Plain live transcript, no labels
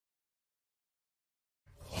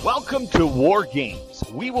Welcome to War Games.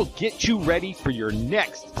 We will get you ready for your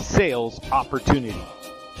next sales opportunity.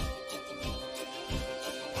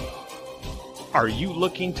 Are you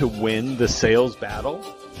looking to win the sales battle?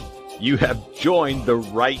 You have joined the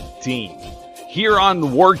right team. Here on the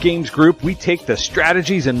War Games Group, we take the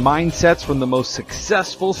strategies and mindsets from the most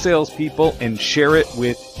successful salespeople and share it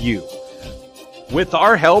with you. With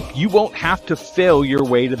our help, you won't have to fail your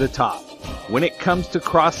way to the top. When it comes to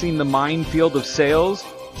crossing the minefield of sales,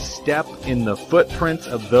 step in the footprints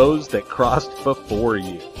of those that crossed before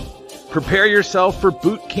you. Prepare yourself for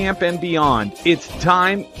boot camp and beyond. It's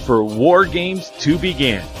time for War Games to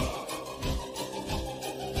begin.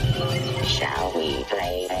 Shall we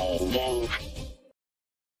play a game?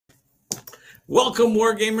 Welcome,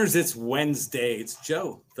 War Gamers. It's Wednesday. It's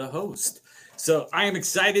Joe, the host. So I am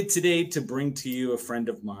excited today to bring to you a friend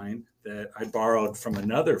of mine that I borrowed from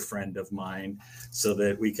another friend of mine so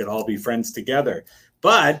that we could all be friends together.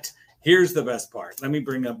 But here's the best part. Let me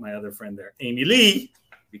bring up my other friend there, Amy Lee,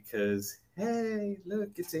 because, hey, look,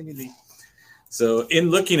 it's Amy Lee. So in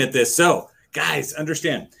looking at this, so guys,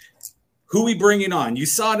 understand who we bringing on. You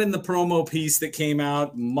saw it in the promo piece that came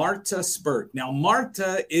out, Marta Spurk. Now,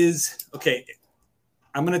 Marta is, okay,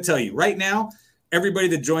 I'm going to tell you right now, everybody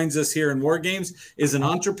that joins us here in War Games is an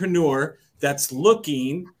entrepreneur that's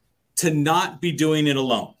looking to not be doing it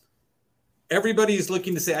alone. Everybody is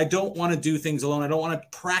looking to say, I don't want to do things alone. I don't want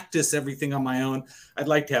to practice everything on my own. I'd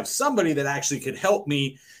like to have somebody that actually could help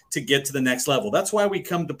me to get to the next level. That's why we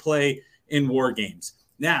come to play in War Games.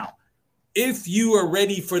 Now, if you are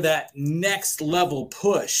ready for that next level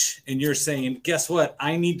push and you're saying, guess what?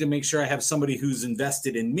 I need to make sure I have somebody who's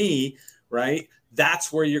invested in me, right?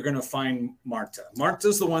 That's where you're going to find Marta.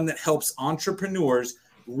 Marta's the one that helps entrepreneurs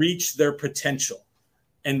reach their potential.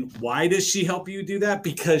 And why does she help you do that?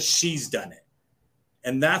 Because she's done it.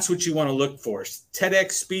 And that's what you want to look for.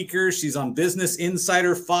 TEDx speaker. She's on Business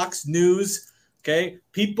Insider, Fox News. Okay.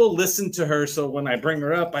 People listen to her. So when I bring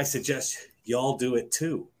her up, I suggest y'all do it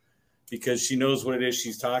too, because she knows what it is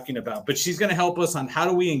she's talking about. But she's going to help us on how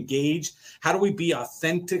do we engage? How do we be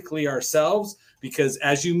authentically ourselves? Because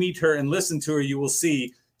as you meet her and listen to her, you will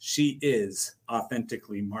see she is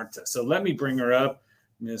authentically Marta. So let me bring her up.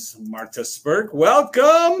 Miss Marta Spurk,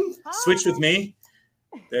 welcome. Hi. Switch with me.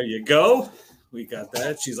 There you go. We got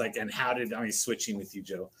that. She's like, and how did I switching with you,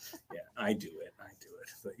 Joe? Yeah, I do it.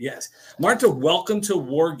 But yes, Marta, welcome to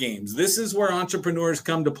War Games. This is where entrepreneurs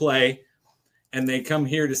come to play, and they come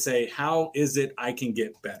here to say, how is it I can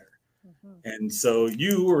get better? Mm-hmm. And so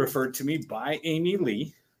you were referred to me by Amy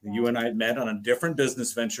Lee. Yeah. You and I had met on a different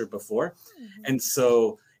business venture before. Mm-hmm. And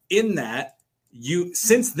so in that,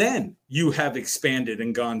 since then, you have expanded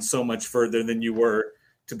and gone so much further than you were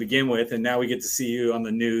to begin with. And now we get to see you on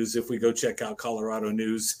the news. If we go check out Colorado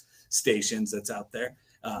news stations that's out there,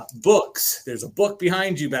 books, there's a book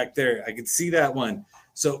behind you back there. I could see that one.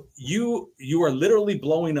 So you are literally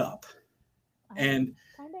blowing up. And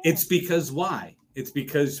it's because why? It's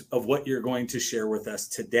because of what you're going to share with us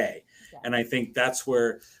today. Yeah. And I think that's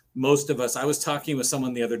where most of us, I was talking with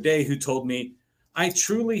someone the other day who told me, I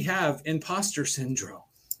truly have imposter syndrome.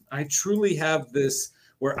 I truly have this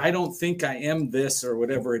where I don't think I am this or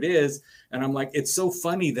whatever it is. And I'm like, it's so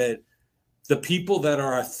funny that the people that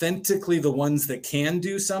are authentically the ones that can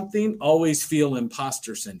do something always feel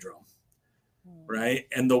imposter syndrome, right?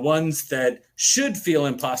 And the ones that should feel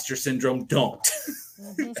imposter syndrome don't.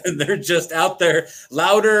 Mm-hmm. And they're just out there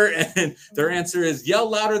louder, and their answer is yell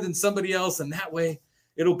louder than somebody else. And that way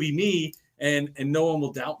it'll be me and no one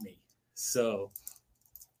will doubt me. So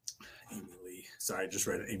Amy Lee, sorry, I just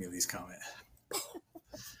read Amy Lee's comment.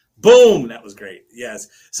 Boom, that was great. Yes.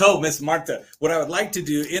 So Miss Marta, what I would like to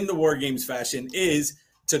do in the War Games fashion is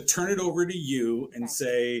to turn it over to you and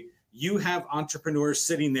say, you have entrepreneurs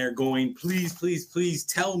sitting there going, please, please, please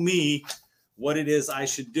tell me what it is I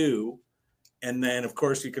should do. And then, of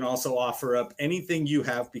course, you can also offer up anything you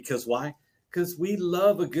have, because why? Because we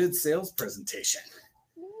love a good sales presentation.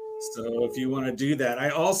 So if you want to do that, I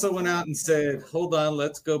also went out and said, hold on,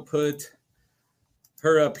 let's go put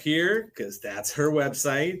her up here, because that's her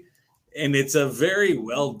website. And it's a very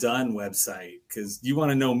well done website, because you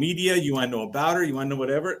want to know media, you want to know about her, you want to know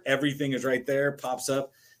whatever, everything is right there, pops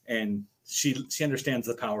up. And she understands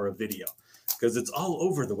the power of video, because it's all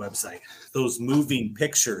over the website, those moving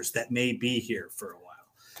pictures that may be here for a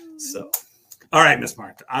while. So, all right, Miss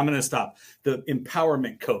Marta, I'm going to stop. The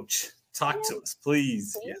empowerment coach. Talk to us,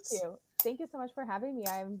 please. Thank you. Thank you so much for having me.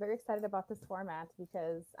 I'm very excited about this format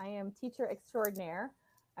because I am teacher extraordinaire.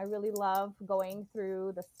 I really love going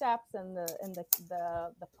through the steps and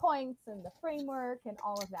the points and the framework and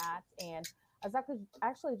all of that. And I was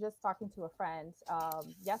actually just talking to a friend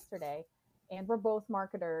yesterday, and we're both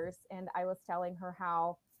marketers. And I was telling her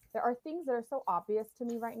how there are things that are so obvious to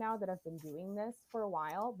me right now that I've been doing this for a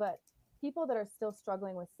while, but people that are still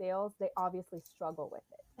struggling with sales, they obviously struggle with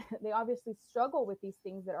it. They obviously struggle with these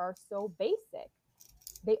things that are so basic,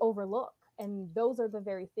 they overlook. And those are the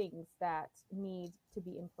very things that need to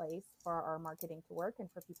be in place for our marketing to work and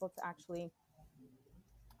for people to actually,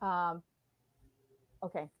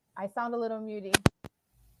 okay, I sound a little moody.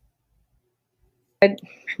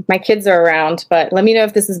 My kids are around, but let me know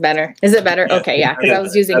if this is better. Is it better? Okay, yeah, because I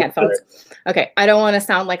was using headphones. Okay, I don't want to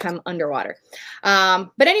sound like I'm underwater.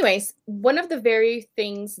 But anyways, one of the very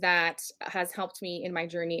things that has helped me in my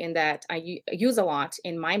journey and that I use a lot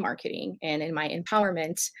in my marketing and in my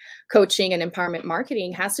empowerment coaching and empowerment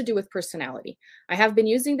marketing has to do with personality. I have been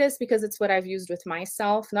using this because it's what I've used with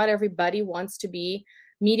myself. Not everybody wants to be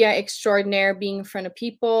media extraordinaire, being in front of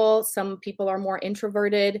people. Some people are more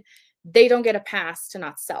introverted. They don't get a pass to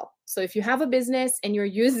not sell. So if you have a business and you're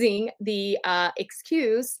using the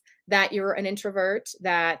excuse that you're an introvert,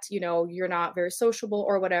 that you're not very sociable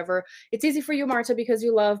or whatever, it's easy for you, Marta, because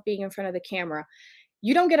you love being in front of the camera.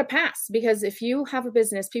 You don't get a pass, because if you have a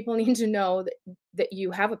business, people need to know that you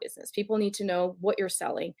have a business. People need to know what you're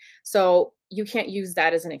selling. So you can't use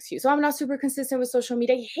that as an excuse. So I'm not super consistent with social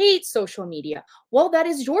media. I hate social media. Well, that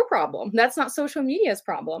is your problem. That's not social media's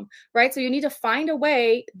problem, right? So you need to find a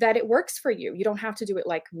way that it works for you. You don't have to do it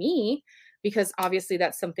like me, because obviously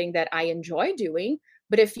that's something that I enjoy doing.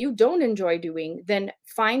 But if you don't enjoy doing, then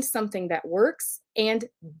find something that works and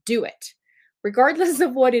do it. Regardless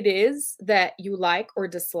of what it is that you like or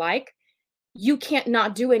dislike, you can't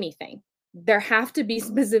not do anything. There have to be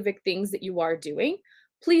specific things that you are doing.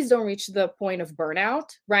 Please don't reach the point of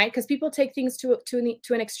burnout, right? Because people take things to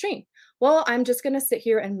an extreme. Well, I'm just going to sit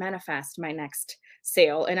here and manifest my next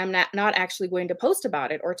sale, and I'm not actually going to post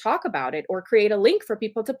about it or talk about it or create a link for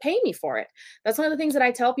people to pay me for it. That's one of the things that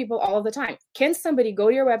I tell people all of the time. Can somebody go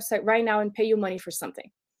to your website right now and pay you money for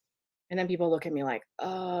something? And then people look at me like,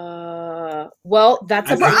 well,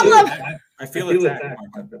 that's a problem. I feel it.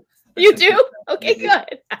 You do? Okay,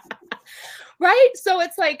 good. Right? So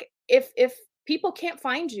it's like, if people can't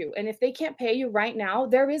find you and if they can't pay you right now,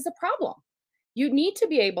 there is a problem. You need to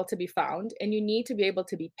be able to be found, and you need to be able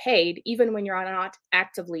to be paid even when you're not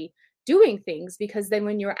actively doing things, because then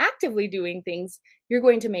when you're actively doing things, you're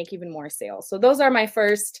going to make even more sales. So those are my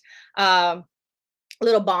first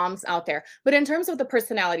little bombs out there. But in terms of the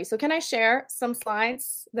personality, so can I share some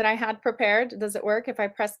slides that I had prepared? Does it work if I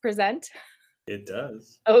press present? It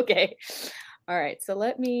does. Okay. All right. So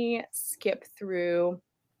let me skip through,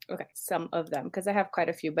 some of them, because I have quite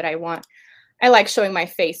a few, but I like showing my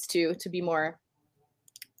face too, to be more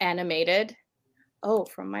animated. Oh,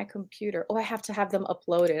 from my computer. Oh, I have to have them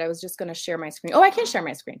uploaded. I was just going to share my screen. Oh, I can share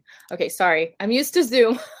my screen. Okay. Sorry. I'm used to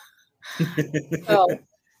Zoom. So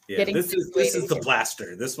yeah, this is the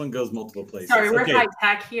blaster. This one goes multiple places. Sorry, we're high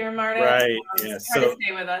tech here, Marta. Right. Yeah. Try to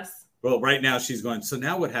stay with us. Well, right now she's going, so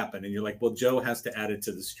now what happened? And you're like, well, Joe has to add it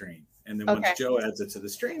to the stream. And then once Joe adds it to the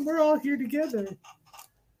stream, we're all here together.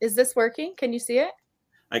 Is this working? Can you see it?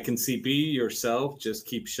 I can see B, yourself, just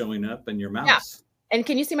keep showing up and your mouse. Yeah. And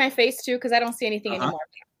can you see my face too? Because I don't see anything anymore.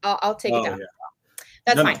 I'll take it down. Yeah.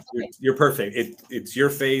 That's fine. You're perfect. It's your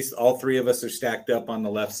face. All three of us are stacked up on the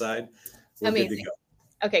left side. We're amazing. Good to go.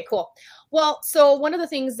 Okay, cool. Well, so one of the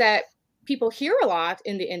things that people hear a lot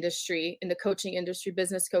in the industry, in the coaching industry,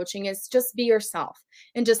 business coaching, is just be yourself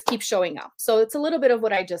and just keep showing up. So it's a little bit of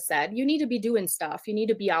what I just said. You need to be doing stuff. You need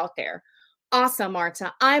to be out there. Awesome,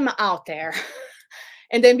 Marta. I'm out there.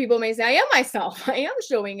 And then people may say, I am myself. I am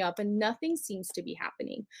showing up, and nothing seems to be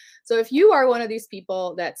happening. So if you are one of these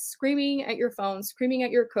people that's screaming at your phone, screaming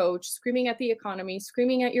at your coach, screaming at the economy,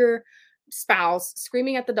 screaming at your spouse,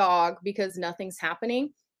 screaming at the dog because nothing's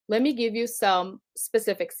happening, let me give you some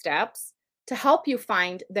specific steps to help you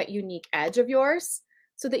find that unique edge of yours,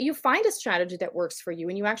 so that you find a strategy that works for you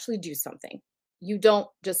and you actually do something. You don't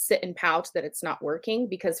just sit and pout that it's not working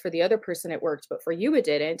because for the other person it worked, but for you it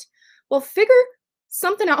didn't. Well, figure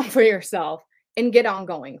something out for yourself and get on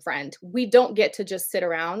going, friend. We don't get to just sit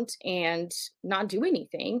around and not do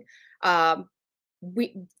anything.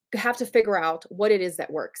 We have to figure out what it is that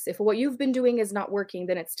works. If what you've been doing is not working,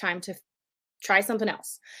 then it's time to try something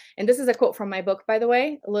else. And this is a quote from my book, by the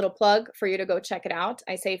way, a little plug for you to go check it out.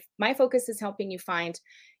 I say, my focus is helping you find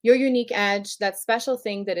your unique edge, that special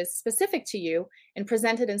thing that is specific to you, and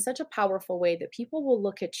presented in such a powerful way that people will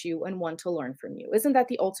look at you and want to learn from you. Isn't that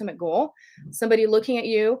the ultimate goal? Somebody looking at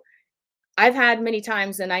you. I've had many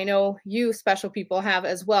times, and I know you special people have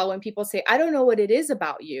as well, when people say, I don't know what it is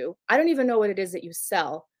about you. I don't even know what it is that you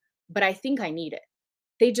sell, but I think I need it.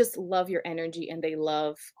 They just love your energy and they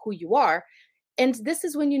love who you are. And this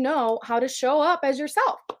is when you know how to show up as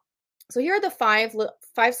yourself. So here are the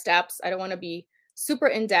five steps. I don't want to be super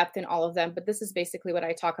in depth in all of them, but this is basically what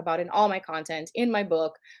I talk about in all my content, in my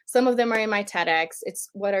book. Some of them are in my TEDx. It's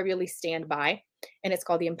what I really stand by. And it's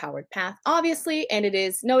called The Empowered Path, obviously. And it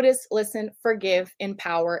is notice, listen, forgive,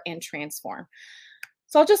 empower, and transform.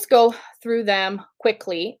 So I'll just go through them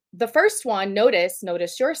quickly. The first one, notice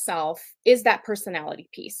yourself, is that personality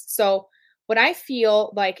piece. So what I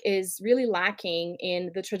feel like is really lacking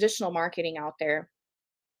in the traditional marketing out there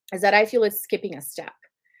is that I feel it's skipping a step.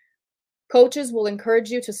 Coaches will encourage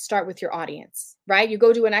you to start with your audience, right? You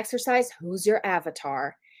go do an exercise, who's your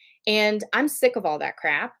avatar? And I'm sick of all that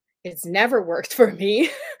crap. It's never worked for me.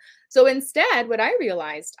 So instead, what I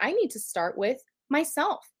realized, I need to start with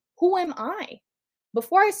myself. Who am I?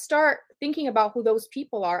 Before I start thinking about who those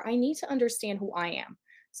people are, I need to understand who I am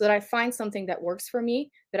so that I find something that works for me,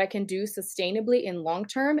 that I can do sustainably in long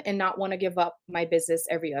term and not want to give up my business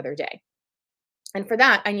every other day. And for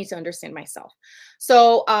that, I need to understand myself.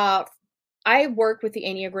 So I work with the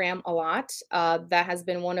Enneagram a lot. That has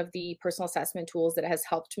been one of the personal assessment tools that has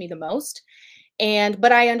helped me the most.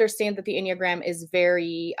 But I understand that the Enneagram is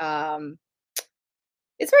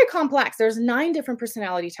it's very complex. There's 9 different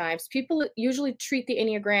personality types. People usually treat the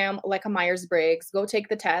Enneagram like a Myers-Briggs. Go take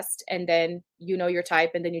the test and then you know your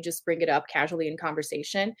type and then you just bring it up casually in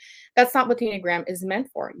conversation. That's not what the Enneagram is meant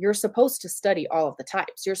for. You're supposed to study all of the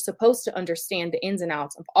types. You're supposed to understand the ins and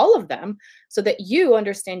outs of all of them so that you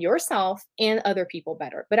understand yourself and other people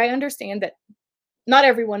better. But I understand that not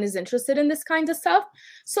everyone is interested in this kind of stuff.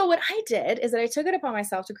 So what I did is that I took it upon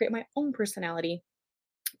myself to create my own personality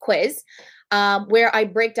quiz where I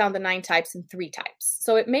break down the 9 types in 3 types.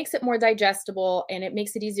 So it makes it more digestible and it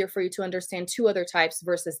makes it easier for you to understand 2 other types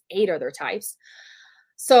versus 8 other types.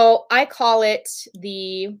 So I call it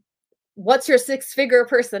the What's Your 6-Figure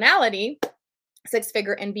Personality,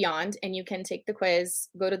 6-figure and beyond. And you can take the quiz,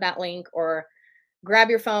 go to that link, or grab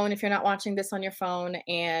your phone if you're not watching this on your phone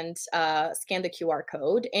and scan the QR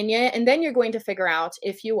code. And then you're going to figure out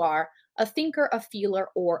if you are a thinker, a feeler,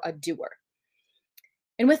 or a doer.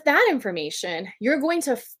 And with that information, you're going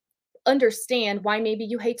to understand why maybe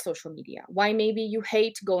you hate social media, why maybe you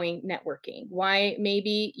hate going networking, why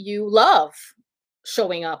maybe you love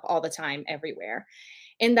showing up all the time everywhere.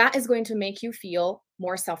 And that is going to make you feel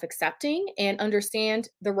more self-accepting and understand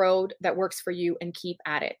the road that works for you and keep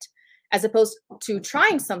at it, as opposed to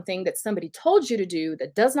trying something that somebody told you to do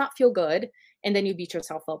that does not feel good, and then you beat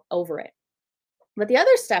yourself up over it. But the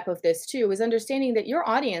other step of this too is understanding that your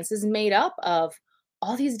audience is made up of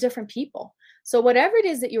all these different people. So whatever it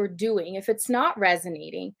is that you're doing, if it's not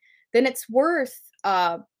resonating, then it's worth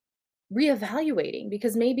reevaluating,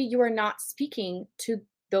 because maybe you are not speaking to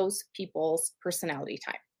those people's personality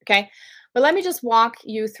type. Okay. But let me just walk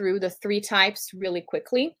you through the 3 types really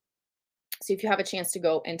quickly. So if you have a chance to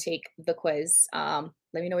go and take the quiz, let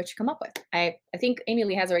me know what you come up with. I think Amy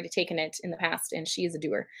Lee has already taken it in the past and she is a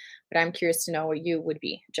doer, but I'm curious to know what you would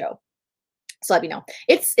be, Joe. So let me know.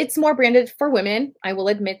 It's more branded for women, I will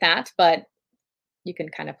admit that, but you can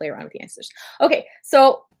kind of play around with the answers. Okay,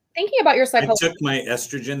 so thinking about your psychology. I took my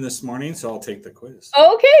estrogen this morning, so I'll take the quiz.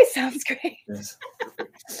 Okay, sounds great. Yes.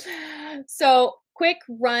 So quick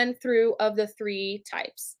run through of the 3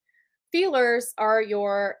 types. Feelers are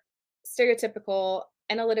your stereotypical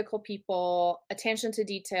analytical people, attention to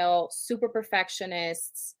detail, super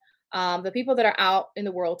perfectionists, the people that are out in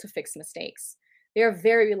the world to fix mistakes. They're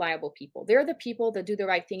very reliable people. They're the people that do the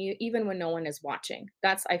right thing even when no one is watching.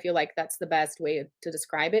 I feel like that's the best way to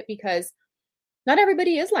describe it, because not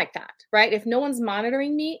everybody is like that, right? If no one's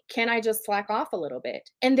monitoring me, can I just slack off a little bit?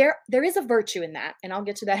 And there is a virtue in that, and I'll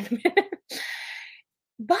get to that in a minute.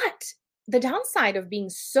 But the downside of being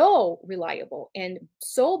so reliable and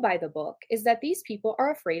so by the book is that these people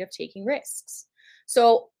are afraid of taking risks.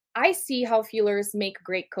 So I see how feelers make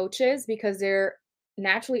great coaches because they're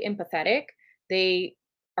naturally empathetic. They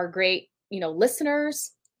are great,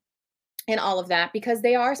 listeners and all of that, because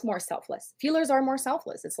they are more selfless. Feelers are more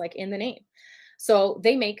selfless. It's like in the name. So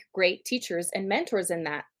they make great teachers and mentors in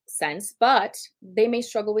that sense, but they may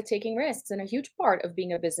struggle with taking risks. And a huge part of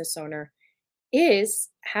being a business owner is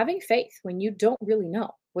having faith when you don't really know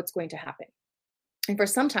what's going to happen. And for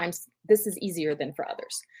sometimes this is easier than for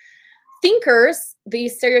others. Thinkers, the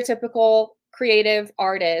stereotypical creative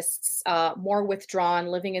artists, more withdrawn,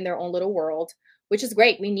 living in their own little world, which is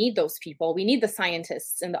great. We need those people. We need the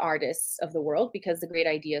scientists and the artists of the world because the great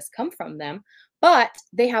ideas come from them, but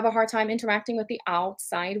they have a hard time interacting with the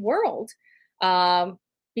outside world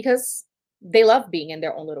because they love being in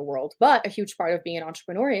their own little world. But a huge part of being an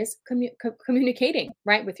entrepreneur is communicating,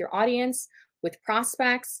 right? With your audience, with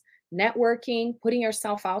prospects, networking, putting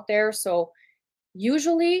yourself out there. So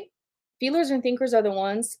usually feelers and thinkers are the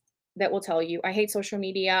ones that will tell you, I hate social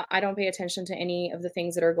media. I don't pay attention to any of the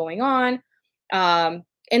things that are going on.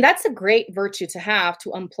 And that's a great virtue to have,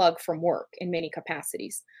 to unplug from work in many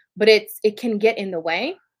capacities. But it can get in the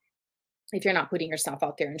way if you're not putting yourself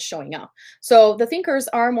out there and showing up. So the thinkers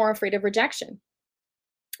are more afraid of rejection.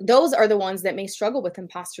 Those are the ones that may struggle with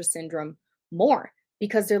imposter syndrome more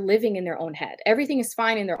because they're living in their own head. Everything is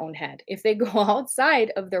fine in their own head. If they go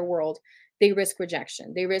outside of their world, they risk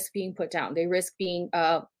rejection. They risk being put down. They risk being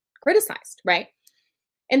criticized, right?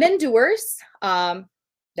 And then doers, that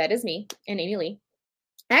is me and Amy Lee.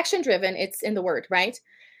 Action driven, it's in the word, right?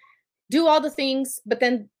 Do all the things, but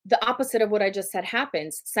then the opposite of what I just said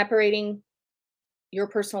happens, separating your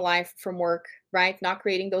personal life from work, right? Not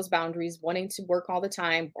creating those boundaries, wanting to work all the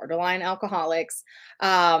time, borderline alcoholics.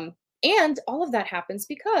 And all of that happens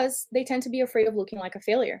because they tend to be afraid of looking like a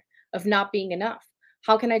failure, of not being enough.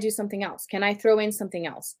 How can I do something else? Can I throw in something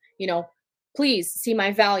else? Please see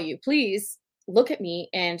my value. Please look at me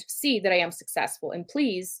and see that I am successful. And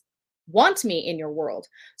please want me in your world.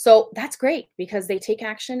 So that's great because they take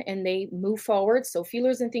action and they move forward. So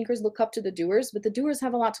feelers and thinkers look up to the doers, but the doers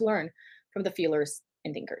have a lot to learn from the feelers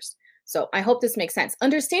and thinkers. So I hope this makes sense.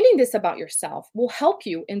 Understanding this about yourself will help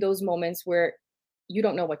you in those moments where you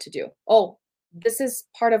don't know what to do. Oh, this is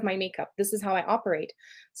part of my makeup. This is how I operate.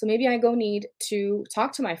 So maybe I need to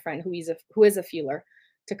talk to my friend who is a feeler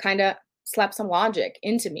to kind of slap some logic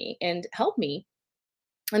into me and help me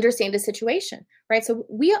understand the situation, right? So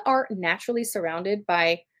we are naturally surrounded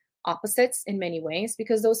by opposites in many ways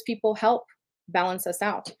because those people help balance us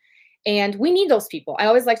out. And we need those people. I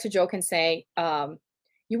always like to joke and say,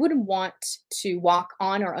 you wouldn't want to walk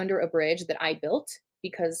on or under a bridge that I built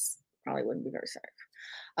because probably wouldn't be very safe.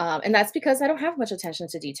 And that's because I don't have much attention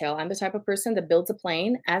to detail. I'm the type of person that builds a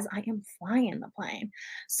plane as I am flying the plane.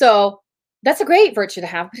 So that's a great virtue to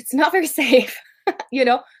have, but it's not very safe,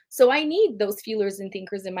 So I need those feelers and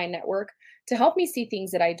thinkers in my network to help me see things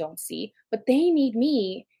that I don't see, but they need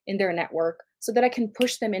me in their network so that I can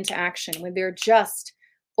push them into action when they're just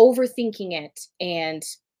overthinking it and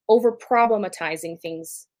over problematizing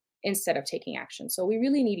things instead of taking action. So we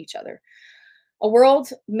really need each other. A world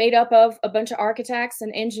made up of a bunch of architects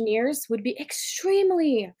and engineers would be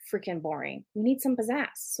extremely freaking boring. We need some pizzazz.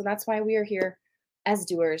 So that's why we are here as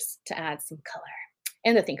doers to add some color,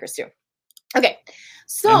 and the thinkers too. Okay,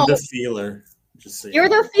 so I'm the feeler. Just so you're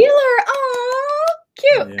the feeler. Oh,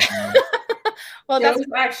 cute. Yeah. Well, that's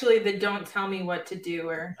actually the don't tell me what to do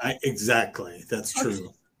or exactly. That's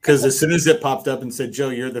true. Because as soon as it popped up and said, Joe,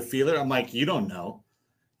 you're the feeler, I'm like, you don't know.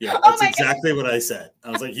 Yeah, that's exactly what I said.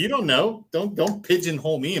 I was like, you don't know. Don't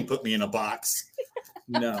pigeonhole me and put me in a box.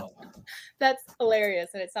 No. That's hilarious.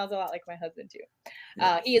 And it sounds a lot like my husband too.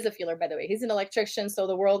 Yeah. He is a feeler, by the way. He's an electrician. So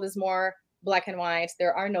the world is more black and white.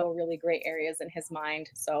 There are no really gray areas in his mind.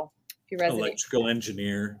 So if you resonate. Electrical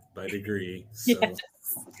engineer by degree. So,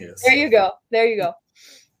 yes. There you go.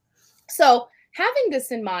 So having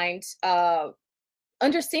this in mind,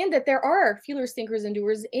 understand that there are feelers, thinkers, and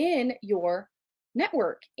doers in your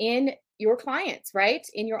network, in your clients, right?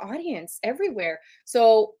 In your audience, everywhere.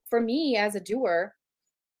 So for me as a doer,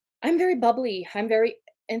 I'm very bubbly. I'm very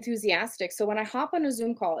enthusiastic. So when I hop on a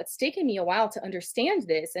Zoom call, it's taken me a while to understand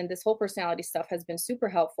this. And this whole personality stuff has been super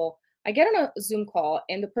helpful. I get on a Zoom call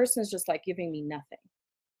and the person is just like giving me nothing.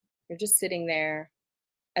 They're just sitting there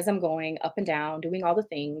as I'm going up and down, doing all the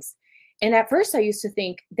things. And at first I used to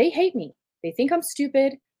think they hate me. They think I'm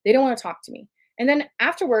stupid. They don't want to talk to me. And then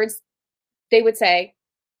afterwards, they would say,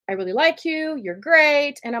 I really like you. You're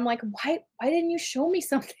great. And I'm like, why didn't you show me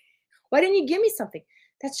something? Why didn't you give me something?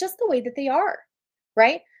 That's just the way that they are,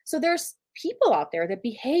 right? So there's people out there that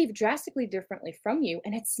behave drastically differently from you.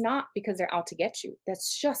 And it's not because they're out to get you.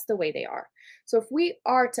 That's just the way they are. So if we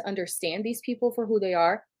are to understand these people for who they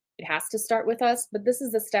are, it has to start with us. But this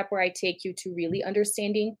is the step where I take you to really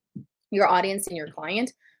understanding your audience and your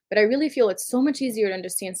client. But I really feel it's so much easier to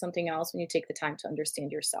understand something else when you take the time to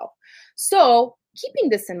understand yourself. So keeping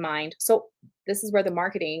this in mind, so this is where the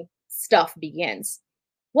marketing stuff begins.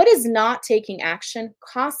 What is not taking action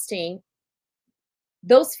costing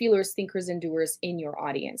those feelers, thinkers, and doers in your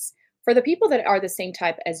audience? For the people that are the same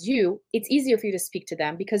type as you, it's easier for you to speak to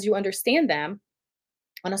them because you understand them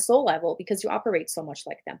on a soul level because you operate so much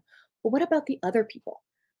like them. But what about the other people?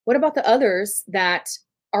 What about the others that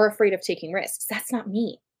are afraid of taking risks? That's not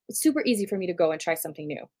me. It's super easy for me to go and try something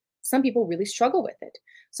new. Some people really struggle with it.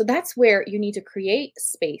 So that's where you need to create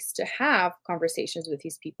space to have conversations with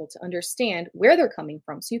these people to understand where they're coming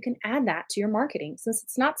from. So you can add that to your marketing since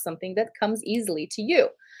it's not something that comes easily to you.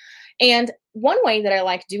 And one way that I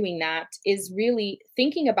like doing that is really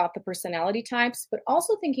thinking about the personality types, but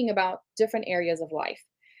also thinking about different areas of life.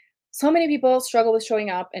 So many people struggle with showing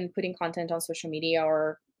up and putting content on social media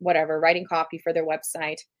or whatever, writing copy for their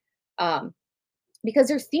website, because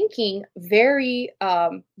they're thinking they're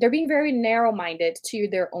being very narrow-minded to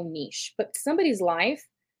their own niche. But somebody's life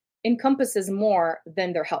encompasses more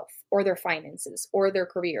than their health or their finances or their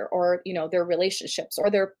career or their relationships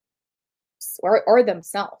or or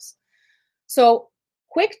themselves. So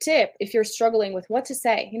quick tip, if you're struggling with what to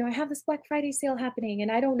say, I have this Black Friday sale happening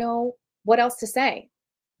and I don't know what else to say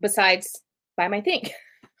besides buy my thing.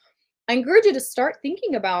 I encourage you to start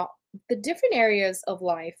thinking about the different areas of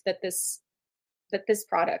life that this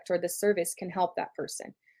product or this service can help that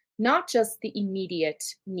person, not just the immediate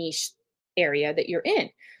niche area that you're in.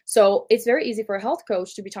 So it's very easy for a health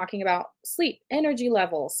coach to be talking about sleep, energy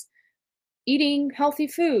levels, eating healthy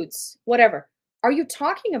foods, whatever. Are you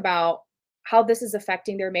talking about how this is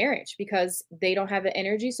affecting their marriage because they don't have the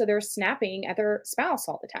energy, so they're snapping at their spouse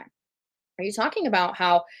all the time? Are you talking about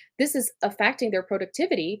how this is affecting their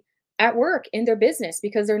productivity at work in their business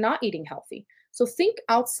because they're not eating healthy? So think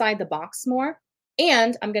outside the box more.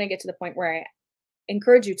 And I'm going to get to the point where I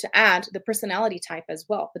encourage you to add the personality type as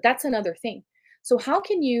well. But that's another thing. So how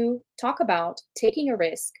can you talk about taking a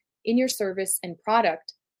risk in your service and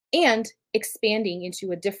product and expanding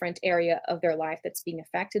into a different area of their life that's being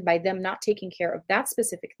affected by them not taking care of that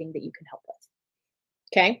specific thing that you can help with?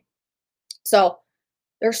 Okay. So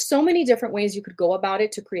there's so many different ways you could go about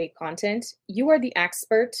it to create content. You are the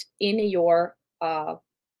expert in your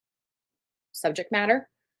subject matter,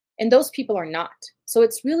 and those people are not. So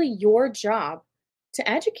it's really your job to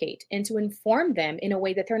educate and to inform them in a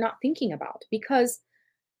way that they're not thinking about, because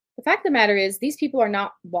the fact of the matter is these people are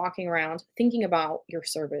not walking around thinking about your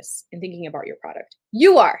service and thinking about your product.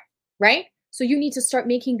 You are, right? So you need to start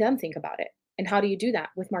making them think about it. And how do you do that?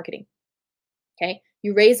 With marketing. Okay.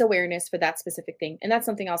 You raise awareness for that specific thing. And that's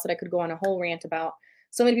something else that I could go on a whole rant about.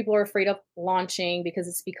 So many people are afraid of launching because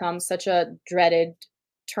it's become such a dreaded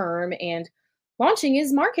term. And launching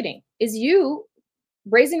is marketing, is you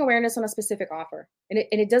raising awareness on a specific offer. And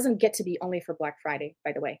it doesn't get to be only for Black Friday,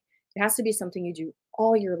 by the way. It has to be something you do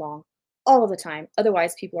all year long, all of the time.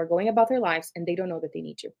 Otherwise, people are going about their lives and they don't know that they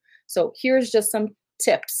need you. So here's just some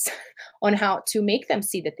tips on how to make them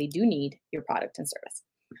see that they do need your product and service.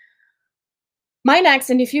 My next,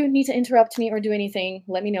 and if you need to interrupt me or do anything,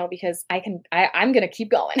 let me know, because I'm going to keep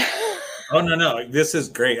going. Oh, no. This is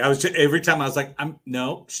great. Every time I was like,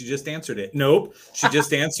 no, she just answered it. Nope. She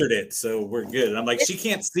just answered it. So we're good. I'm like, she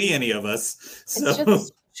can't see any of us. So it's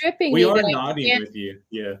just tripping we me are nodding with you.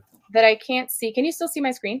 Yeah. That I can't see. Can you still see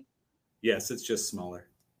my screen? Yes. It's just smaller.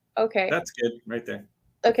 Okay. That's good right there.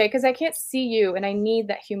 Okay. Cause I can't see you and I need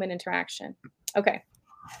that human interaction. Okay.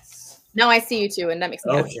 Now I see you too. And that makes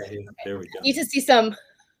me happy. Okay. There we go. I need to see some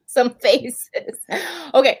faces.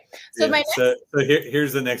 Okay. So yeah, my so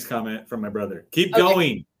here's the next comment from my brother. Keep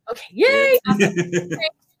going. Okay. Yay.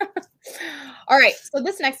 All right. So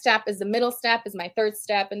this next step is the middle step, is my third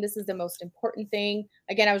step. And this is the most important thing.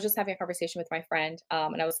 Again, I was just having a conversation with my friend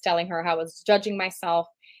and I was telling her how I was judging myself.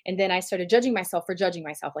 And then I started judging myself for judging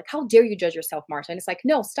myself. Like, how dare you judge yourself, Marta? And it's like,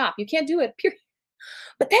 no, stop. You can't do it. Period.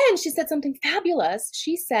 But then she said something fabulous.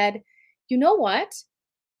 She said, you know what?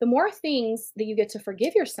 The more things that you get to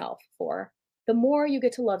forgive yourself for, the more you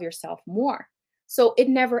get to love yourself more. So it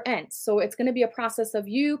never ends. So it's going to be a process of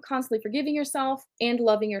you constantly forgiving yourself and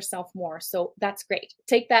loving yourself more. So that's great.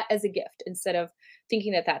 Take that as a gift instead of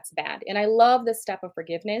thinking that that's bad. And I love this step of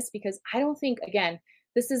forgiveness because I don't think, again,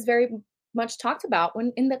 this is very much talked about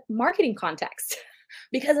when in the marketing context,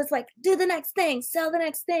 because it's like, do the next thing, sell the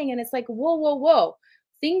next thing. And it's like, whoa.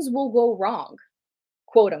 Things will go wrong,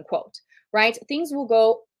 quote unquote, right? Things will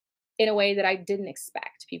go in a way that I didn't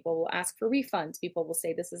expect. People will ask for refunds. People will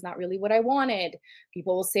say, this is not really what I wanted.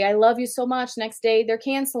 People will say, I love you so much. Next day, they're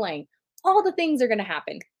canceling. All the things are going to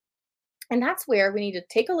happen. And that's where we need to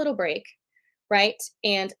take a little break, right?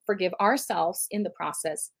 And forgive ourselves in the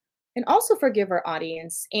process and also forgive our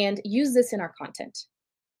audience and use this in our content.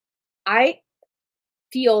 I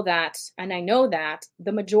feel that, and I know that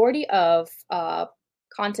the majority of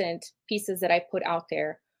content pieces that I put out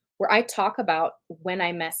there where I talk about when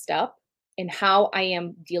I messed up and how I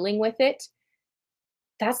am dealing with it,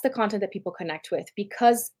 that's the content that people connect with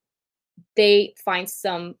because they find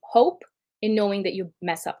some hope in knowing that you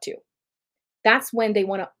mess up too. That's when they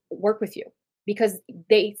want to work with you because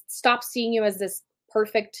they stop seeing you as this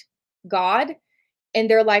perfect God, and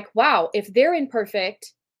they're like, wow, if they're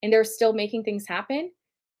imperfect and they're still making things happen,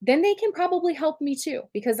 then they can probably help me too,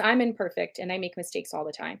 because I'm imperfect and I make mistakes all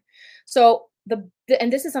the time. So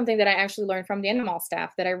and this is something that I actually learned from the Animal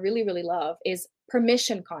staff that I really, really love, is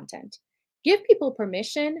permission content. Give people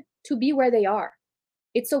permission to be where they are.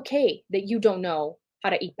 It's okay that you don't know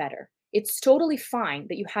how to eat better. It's totally fine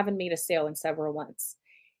that you haven't made a sale in several months.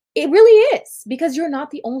 It really is, because you're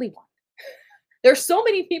not the only one. There's so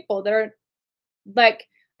many people that are like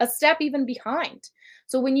a step even behind.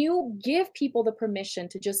 So when you give people the permission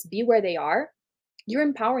to just be where they are, you're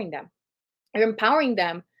empowering them. You're empowering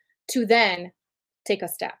them to then take a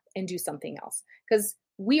step and do something else. Because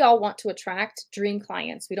we all want to attract dream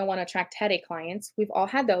clients. We don't want to attract headache clients. We've all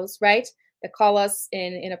had those, right? That call us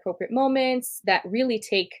in inappropriate moments, that really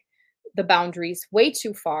take the boundaries way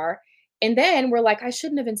too far. And then we're like, I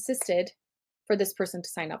shouldn't have insisted for this person to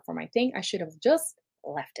sign up for my thing. I should have just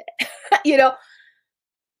left it, you know?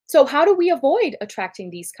 So how do we avoid attracting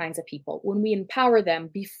these kinds of people when we empower them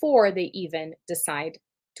before they even decide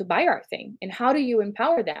to buy our thing? And how do you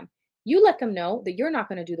empower them? You let them know that you're not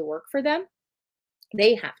going to do the work for them.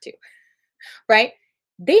 They have to, right?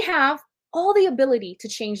 They have all the ability to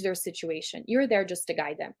change their situation. You're there just to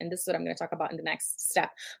guide them. And this is what I'm going to talk about in the next step.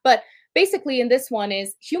 But basically in this one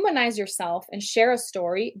is humanize yourself and share a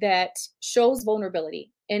story that shows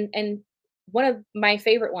vulnerability. And one of my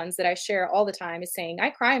favorite ones that I share all the time is saying, I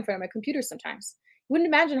cry in front of my computer sometimes. You wouldn't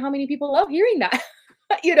imagine how many people love hearing that,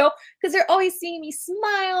 you know, because they're always seeing me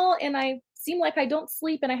smile and I seem like I don't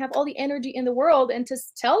sleep and I have all the energy in the world. And to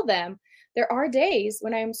tell them there are days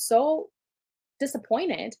when I'm so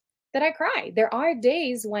disappointed that I cry. There are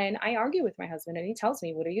days when I argue with my husband and he tells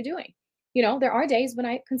me, what are you doing? You know, there are days when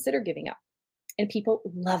I consider giving up, and people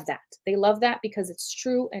love that. They love that because it's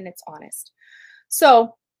true and it's honest.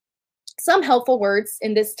 So some helpful words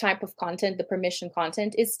in this type of content, the permission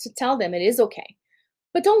content, is to tell them it is okay,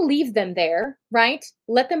 but don't leave them there, right?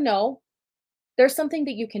 Let them know there's something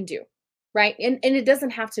that you can do, right? And it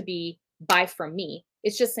doesn't have to be buy from me.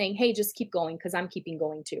 It's just saying, hey, just keep going because I'm keeping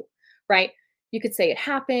going too, right? You could say it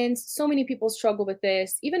happens. So many people struggle with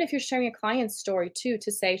this. Even if you're sharing a client's story too,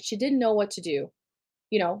 to say she didn't know what to do,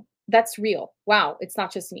 you know, that's real. Wow, it's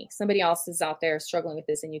not just me. Somebody else is out there struggling with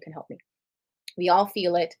this and you can help me. We all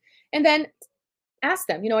feel it. And then ask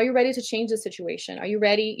them, you know, are you ready to change the situation? Are you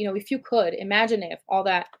ready? You know, if you could, imagine if all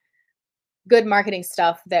that good marketing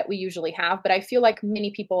stuff that we usually have. But I feel like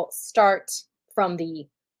many people start from the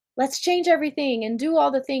let's change everything and do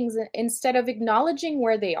all the things instead of acknowledging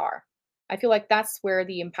where they are. I feel like that's where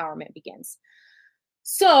the empowerment begins.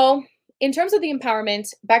 So in terms of the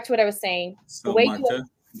empowerment, back to what I was saying. So Marta,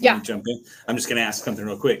 yeah, jump in. I'm just going to ask something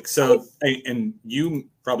real quick. So, and you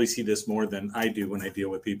probably see this more than I do when I deal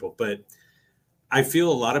with people, but I feel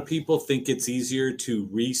a lot of people think it's easier to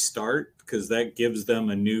restart because that gives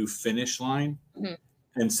them a new finish line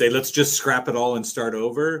and say, let's just scrap it all and start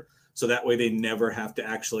over. So that way they never have to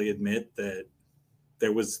actually admit that they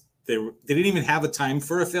didn't even have a time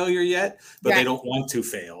for a failure yet, but they don't want to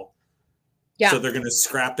fail. Yeah. So they're going to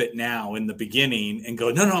scrap it now in the beginning and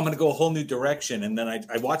go, no, I'm going to go a whole new direction. And then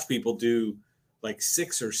I watch people do like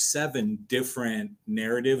 6 or 7 different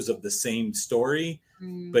narratives of the same story,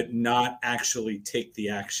 but not actually take the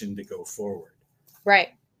action to go forward. Right.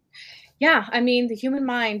 Yeah. I mean, the human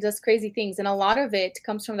mind does crazy things. And a lot of it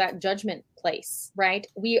comes from that judgment place, right?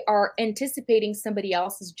 We are anticipating somebody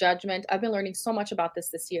else's judgment. I've been learning so much about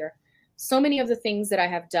this year. So many of the things that I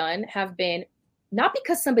have done have been not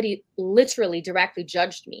because somebody literally directly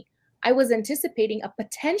judged me. I was anticipating a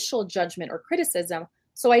potential judgment or criticism.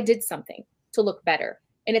 So I did something to look better.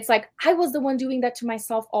 And it's like, I was the one doing that to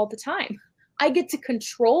myself all the time. I get to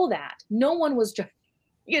control that. No one was judging,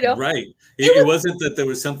 you know? Right. It wasn't that there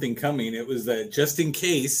was something coming. It was that just in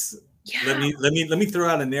case, let me throw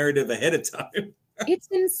out a narrative ahead of time. It's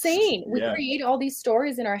insane. We create all these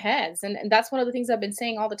stories in our heads. And that's one of the things I've been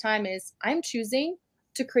saying all the time is I'm choosing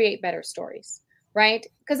to create better stories, right?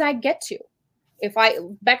 Because I get to. If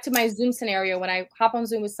back to my Zoom scenario, when I hop on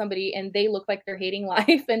Zoom with somebody and they look like they're hating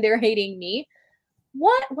life and they're hating me,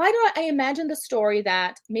 why don't I imagine the story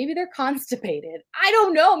that maybe they're constipated? I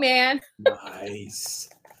don't know, man. Nice.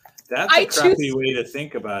 That's a crappy way to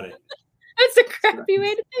think about it. That's a crappy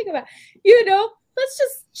way to think about it. You know, let's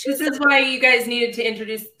just choose. This is why you guys needed to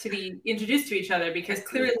introduce to each other, because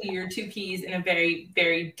clearly you're 2 peas in a very,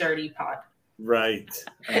 very dirty pot. Right.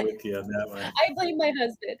 I'm with you on that one. I blame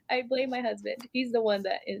my husband. He's the one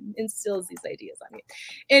that instills these ideas on me.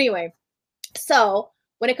 Anyway, so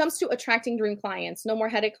when it comes to attracting dream clients, no more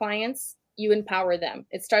headache clients, you empower them.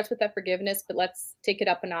 It starts with that forgiveness, but let's take it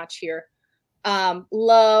up a notch here.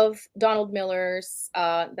 Love Donald Miller's,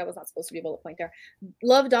 that was not supposed to be a bullet point there.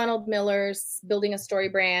 Love Donald Miller's Building a Story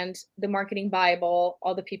Brand, The Marketing Bible.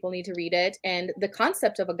 All the people need to read it. And the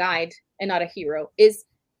concept of a guide and not a hero is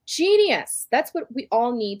genius. That's what we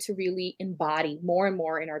all need to really embody more and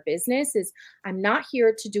more in our business is I'm not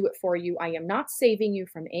here to do it for you. I am not saving you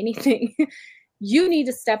from anything. You need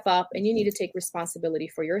to step up and you need to take responsibility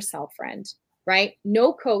for yourself, friend, right?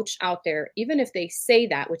 No coach out there, even if they say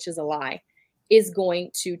that, which is a lie, is going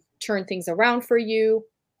to turn things around for you.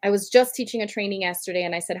 I was just teaching a training yesterday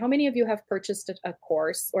and I said, how many of you have purchased a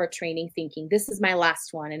course or a training thinking this is my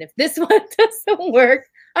last one? And if this one doesn't work,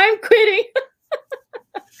 I'm quitting.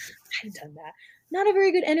 I've done that. Not a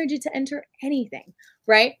very good energy to enter anything,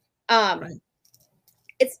 right? Right.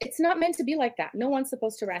 It's not meant to be like that. No one's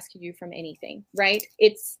supposed to rescue you from anything, right?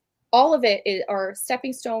 It's all of it are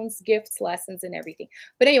stepping stones, gifts, lessons, and everything.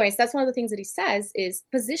 But anyways, that's one of the things that he says is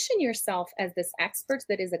position yourself as this expert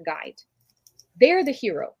that is a guide. They're the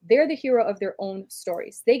hero. They're the hero of their own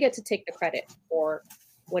stories. They get to take the credit for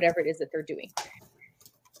whatever it is that they're doing.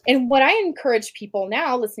 And what I encourage people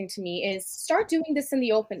now listening to me is start doing this in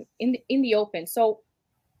the open, in the open. So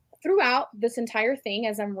throughout this entire thing,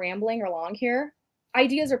 as I'm rambling along here,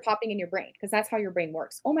 ideas are popping in your brain because that's how your brain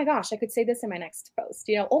works. Oh my gosh, I could say this in my next post.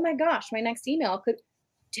 Oh my gosh, my next email could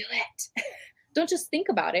do it. Don't just think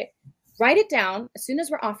about it. Write it down as soon as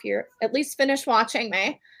we're off here. At least finish watching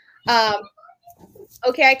me.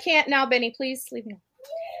 Okay, I can't now, Benny. Please leave me.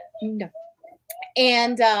 No.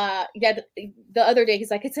 And yeah, the other day he's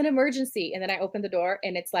like, it's an emergency. And then I opened the door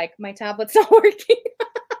and it's like, my tablet's not working.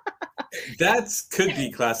 That could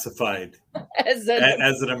be classified as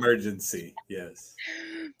an emergency. Yes.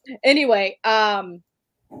 Anyway,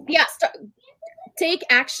 yeah, take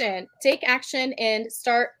action and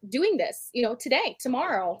start doing this, today,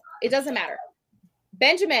 tomorrow, it doesn't matter.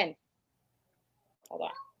 Benjamin, hold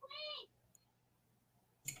on.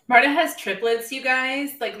 Marta has triplets, you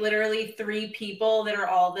guys, like literally 3 people that are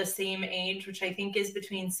all the same age, which I think is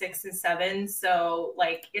between 6 and 7. So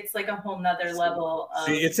like, it's like a whole nother level of...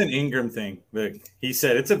 See, it's an Ingram thing. Look, he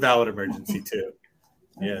said it's a valid emergency too.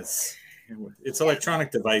 Yes. It's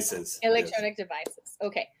electronic devices. Electronic devices.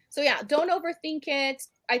 Okay. So yeah, don't overthink it.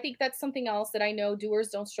 I think that's something else that I know doers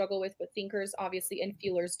don't struggle with, but thinkers obviously and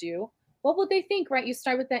feelers do. What would they think, right? You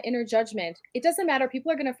start with that inner judgment. It doesn't matter.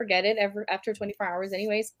 People are going to forget it after 24 hours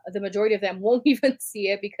anyways. The majority of them won't even see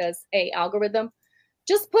it because, hey, algorithm,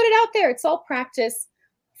 just put it out there. It's all practice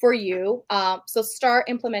for you. So start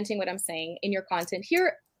implementing what I'm saying in your content.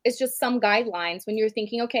 Here is just some guidelines when you're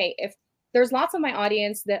thinking, okay, if there's lots of my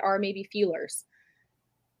audience that are maybe feelers.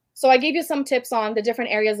 So I gave you some tips on the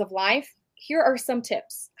different areas of life. Here are some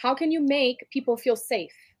tips. How can you make people feel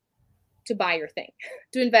safe to buy your thing,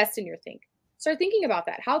 to invest in your thing? Start thinking about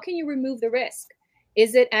that. How can you remove the risk?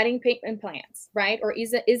 Is it adding payment plans, right? Or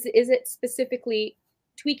is it specifically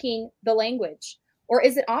tweaking the language? Or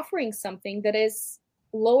is it offering something that is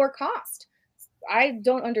lower cost? I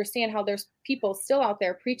don't understand how there's people still out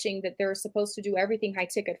there preaching that they're supposed to do everything high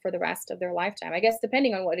ticket for the rest of their lifetime. I guess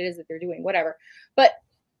depending on what it is that they're doing, whatever. But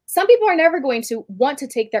some people are never going to want to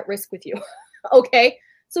take that risk with you. Okay.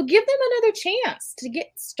 So give them another chance to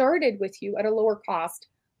get started with you at a lower cost,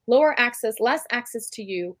 lower access, less access to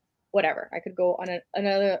you, whatever. I could go on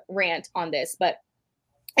another rant on this. But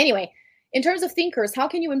anyway, in terms of thinkers, how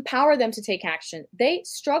can you empower them to take action? They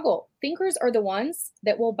struggle. Thinkers are the ones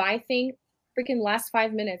that will buy things freaking last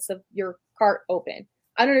 5 minutes of your cart open.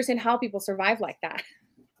 I don't understand how people survive like that.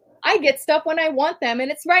 I get stuff when I want them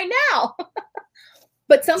and it's right now.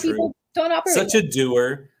 But some people don't operate. Such a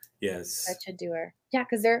doer. Yes. Such a doer. Yeah,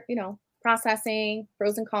 because they're, processing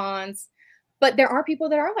pros and cons. But there are people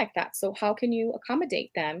that are like that. So how can you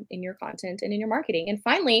accommodate them in your content and in your marketing? And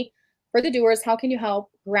finally, for the doers, how can you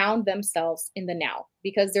help ground themselves in the now?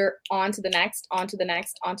 Because they're on to the next, on to the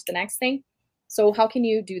next, on to the next thing. So how can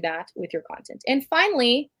you do that with your content? And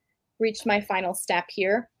finally, reached my final step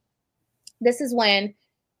here. This is when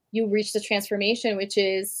you reach the transformation, which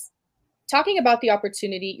is talking about the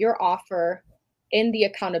opportunity, your offer, and the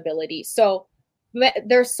accountability. So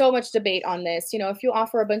there's so much debate on this. If you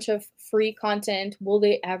offer a bunch of free content, will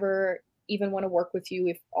they ever even want to work with you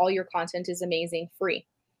if all your content is amazing free?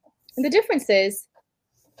 And the difference is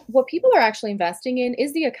what people are actually investing in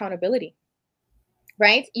is the accountability,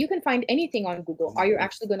 right? You can find anything on Google. Are you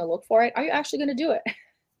actually going to look for it? Are you actually going to do it?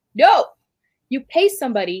 No. You pay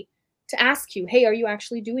somebody to ask you, hey, are you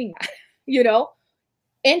actually doing that?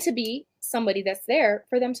 And to be somebody that's there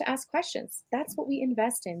for them to ask questions. That's what we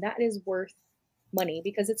invest in. That is worth money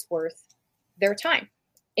because it's worth their time.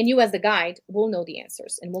 And you as the guide will know the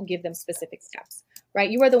answers and we'll give them specific steps. right?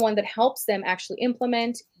 You are the one that helps them actually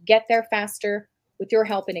implement, get there faster with your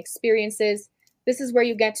help and experiences. This is where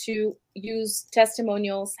you get to use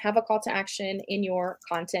testimonials, have a call to action in your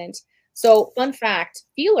content. So fun fact,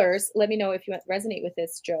 feelers, let me know if you resonate with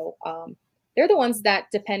this, Joe. They're the ones that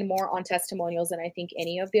depend more on testimonials than I think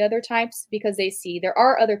any of the other types, because they see there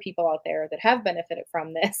are other people out there that have benefited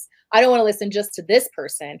from this. I don't want to listen just to this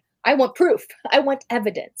person. I want proof. I want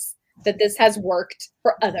evidence that this has worked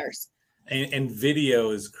for others. And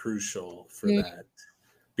video is crucial for that,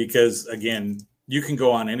 because again, you can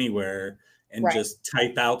go on anywhere and just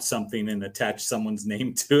type out something and attach someone's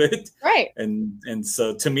name to it. Right. And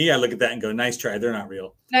so to me, I look at that and go, nice try. They're not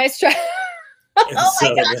real. Nice try. Oh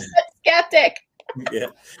my gosh, that's skeptic. Yeah.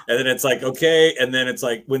 And then it's like, okay. And then it's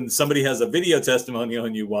like when somebody has a video testimonial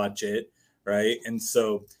and you watch it, right? And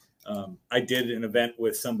so I did an event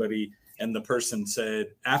with somebody, and the person said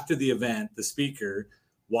after the event, the speaker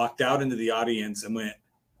walked out into the audience and went,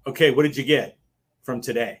 okay, what did you get from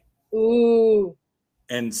today? Ooh.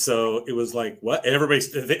 And so it was like, what? And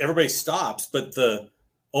everybody stops, but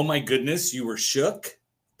oh my goodness, you were shook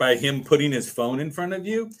by him putting his phone in front of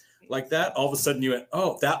you like that. All of a sudden you went,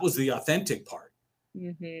 oh, that was the authentic part.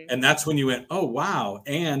 Mm-hmm. And that's when you went, oh, wow.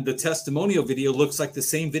 And the testimonial video looks like the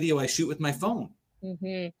same video I shoot with my phone.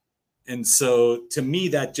 Mm-hmm. And so to me,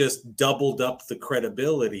 that just doubled up the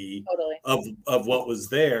credibility of what was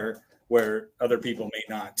there, where other people may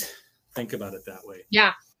not think about it that way.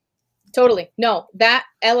 Yeah, totally. No, that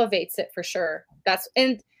elevates it for sure.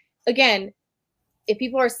 And again, if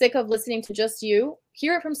people are sick of listening to just you,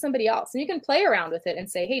 hear it from somebody else. And you can play around with it and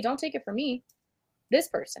say, hey, don't take it from me, this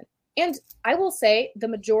person. And I will say the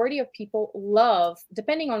majority of people love,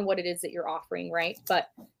 depending on what it is that you're offering, right? But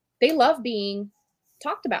they love being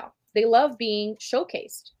talked about. They love being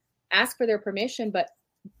showcased. Ask for their permission, but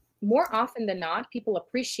more often than not, people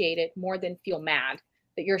appreciate it more than feel mad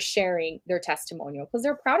that you're sharing their testimonial, because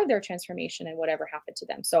they're proud of their transformation and whatever happened to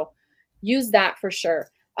them. So use that for sure.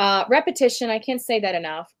 Repetition, I can't say that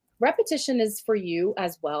enough. Repetition is for you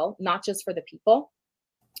as well, not just for the people.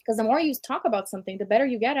 Because the more you talk about something, the better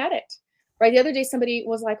you get at it, right? The other day, somebody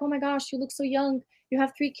was like, oh my gosh, you look so young. You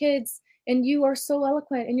have 3 kids and you are so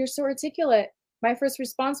eloquent and you're so articulate. My first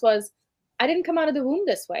response was, I didn't come out of the womb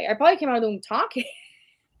this way. I probably came out of the womb talking.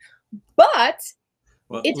 But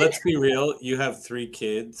well, let's be real. You have 3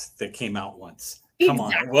 kids that came out once. Come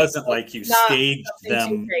on. It wasn't like you staged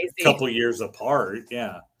them a couple years apart.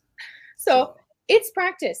 Yeah. So it's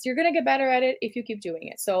practice. You're going to get better at it if you keep doing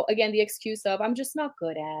it. So again, the excuse of I'm just not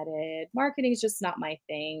good at it. Marketing is just not my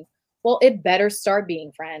thing. Well, it better start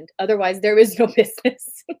being, friend. Otherwise, there is no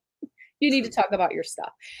business. You need to talk about your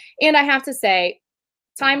stuff. And I have to say,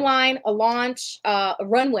 timeline, a launch, a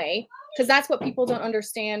runway, because that's what people don't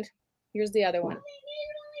understand. Here's the other one.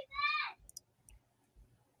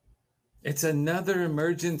 It's another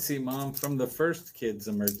emergency, Mom, from the first kid's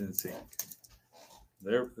emergency.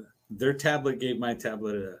 Their tablet gave my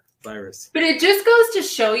tablet a virus. But it just goes to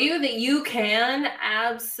show you that you can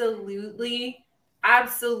absolutely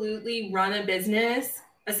run a business,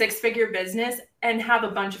 a 6-figure business, and have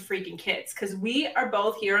a bunch of freaking kids. Because we are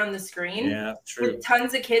both here on the screen with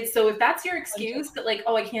tons of kids. So if that's your excuse that like,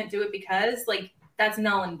 oh, I can't do it because, like, that's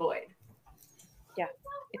null and void. Yeah,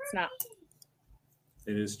 it's not.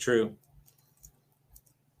 It is true.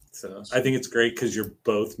 So I think it's great because you're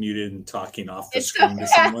both muted and talking off the screen to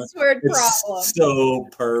someone. It's so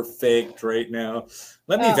perfect right now.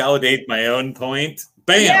 Let me validate my own point.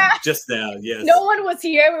 Bam! Yeah. Just now, yes. No one was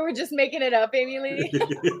here. We were just making it up, Amy Lee.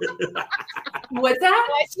 What's that?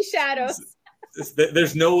 Whitey shadows.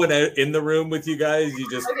 There's no one in the room with you guys. You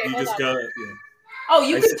just go. Yeah. Oh,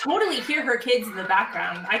 you can totally hear her kids in the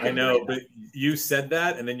background. I know, but you said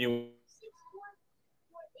that, and then you.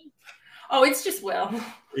 Oh, it's just Will.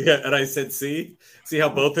 Yeah, and I said, see how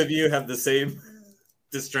both of you have the same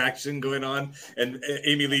distraction going on, and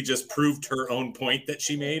Amy Lee just proved her own point that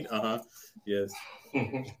she made. Yes.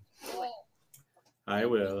 I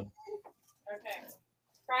will. Okay.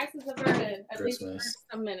 Price is averted. At least for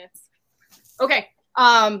some minutes. Okay.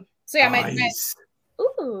 So yeah, nice.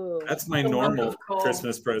 Ooh. That's my normal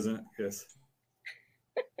Christmas present. Yes.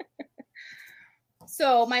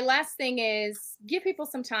 So my last thing is give people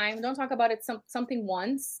some time. Don't talk about it something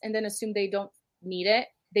once and then assume they don't need it.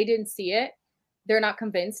 They didn't see it. They're not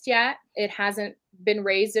convinced yet. It hasn't been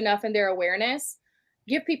raised enough in their awareness.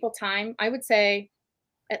 Give people time. I would say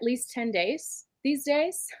at least 10 days these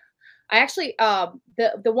days. I actually,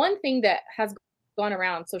 the one thing that has gone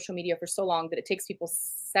around social media for so long that it takes people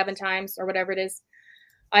 7 times or whatever it is.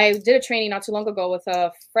 I did a training not too long ago with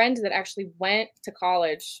a friend that actually went to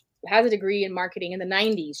college has a degree in marketing in the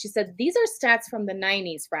 90s. She said, these are stats from the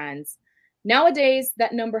 90s, friends. Nowadays,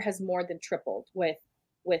 that number has more than tripled with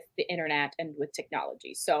the internet and with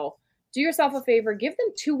technology. So do yourself a favor, give them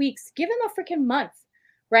 2 weeks, give them a freaking month,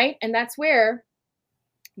 right? And that's where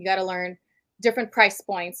you got to learn different price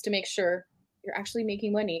points to make sure you're actually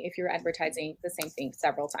making money if you're advertising the same thing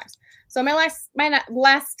several times. So my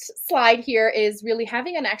last slide here is really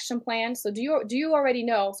having an action plan. So do you already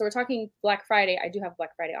know? So we're talking Black Friday. I do have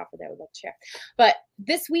Black Friday offer that I would love to share. But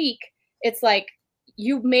this week, it's like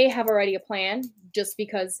you may have already a plan just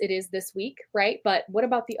because it is this week, right? But what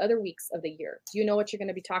about the other weeks of the year? Do you know what you're going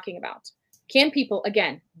to be talking about? Can people,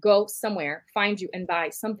 again, go somewhere, find you and buy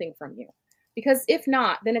something from you? Because if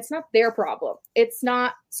not, then it's not their problem. It's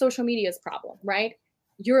not social media's problem, right?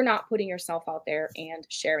 You're not putting yourself out there and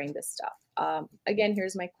sharing this stuff. Again,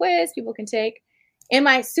 here's my quiz people can take. And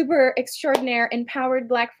my super extraordinaire empowered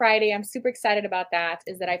Black Friday, I'm super excited about that,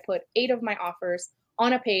 is that I put 8 of my offers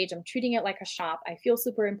on a page. I'm treating it like a shop. I feel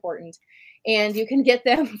super important. And you can get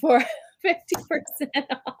them for 50%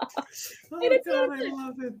 off. Oh, God, I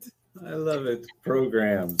love it. I love it.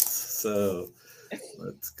 Programs. So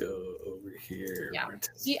let's go over here. Yeah.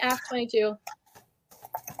 GF22.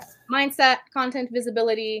 Mindset, content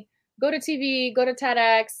visibility. Go to TV, go to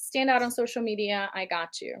TEDx, stand out on social media. I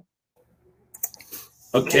got you.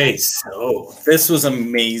 Okay, so this was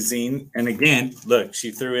amazing. And again, look,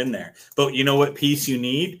 she threw in there. But you know what piece you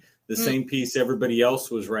need? The same piece everybody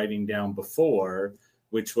else was writing down before,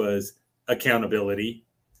 which was accountability,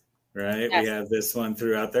 right? Yes. We have this one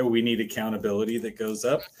throughout there. We need accountability that goes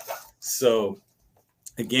up. So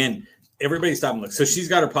again, everybody stop and look. So she's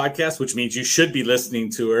got her podcast, which means you should be listening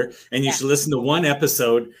to her, and you should listen to one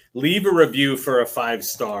episode, leave a review for a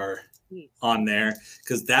 5-star on there,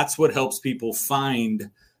 because that's what helps people find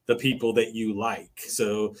the people that you like.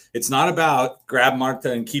 So it's not about grab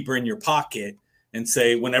Martha and keep her in your pocket and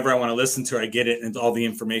say, whenever I want to listen to her, I get it and all the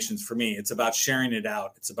information's for me. It's about sharing it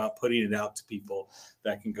out. It's about putting it out to people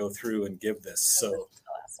that can go through and give this. So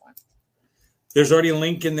there's already a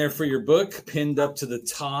link in there for your book pinned up to the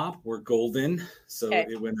top. We're golden. So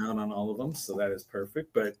it went out on all of them. So that is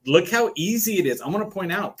perfect. But look how easy it is. I want to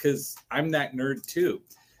point out, because I'm that nerd too.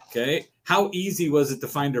 Okay. How easy was it to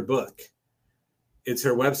find her book? It's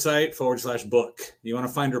her website /book. You want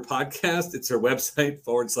to find her podcast? It's her website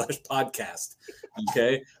 /podcast.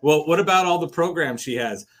 Okay. Well, what about all the programs she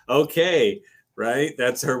has? Okay. Right.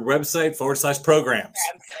 That's her website /programs.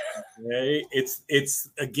 Okay. It's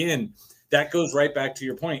again, that goes right back to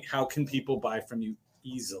your point. How can people buy from you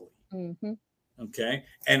easily? Mm-hmm. Okay.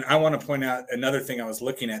 And I want to point out another thing I was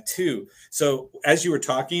looking at too. So as you were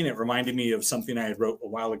talking, it reminded me of something I had wrote a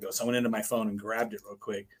while ago. So I went into my phone and grabbed it real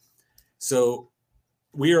quick. So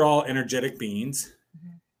we are all energetic beings.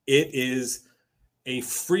 Mm-hmm. It is a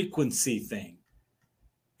frequency thing.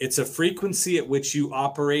 It's a frequency at which you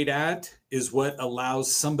operate at is what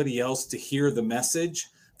allows somebody else to hear the message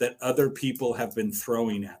that other people have been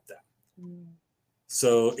throwing at them. Mm.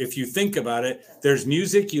 So if you think about it, there's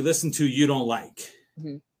music you listen to you don't like,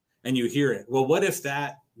 and you hear it. Well, what if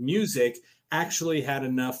that music actually had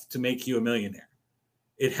enough to make you a millionaire?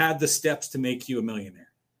 It had the steps to make you a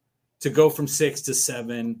millionaire, to go from 6 to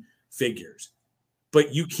 7 figures.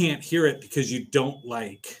 But you can't hear it because you don't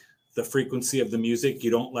like the frequency of the music.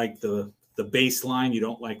 You don't like the bass line. You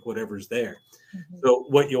don't like whatever's there. Mm-hmm. So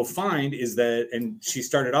what you'll find is that, and she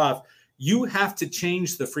started off, you have to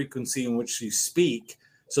change the frequency in which you speak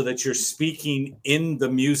so that you're speaking in the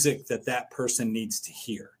music that that person needs to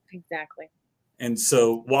hear. Exactly. And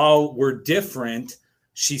so while we're different,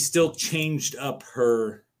 she still changed up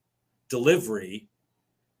her delivery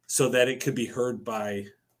so that it could be heard by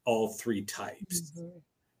all 3 types,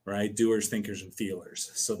 right? Doers, thinkers, and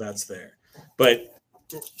feelers. So that's there. But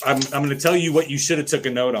I'm going to tell you what you should have took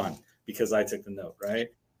a note on, because I took the note, right?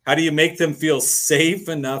 How do you make them feel safe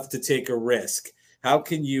enough to take a risk? How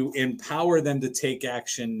can you empower them to take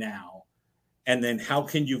action now? And then how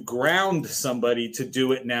can you ground somebody to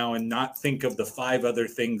do it now and not think of the 5 other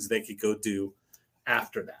things they could go do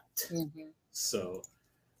after that? Mm-hmm. So,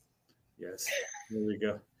 yes, here we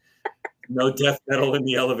go. No death metal in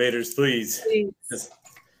the elevators, please.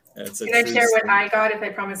 Can I share what I got if I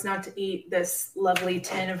promise not to eat this lovely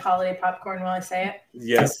tin of holiday popcorn while I say it?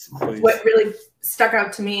 Yes, please. What really stuck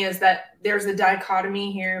out to me is that there's a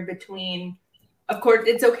dichotomy here between, of course,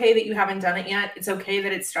 it's okay that you haven't done it yet. It's okay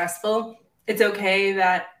that it's stressful. It's okay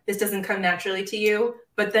that this doesn't come naturally to you.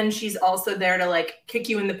 But then she's also there to like kick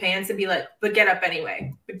you in the pants and be like, but get up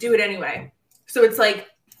anyway, but do it anyway. So it's like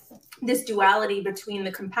this duality between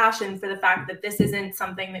the compassion for the fact that this isn't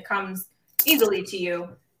something that comes easily to you,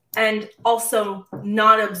 and also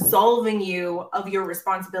not absolving you of your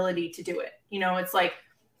responsibility to do it. You know, it's like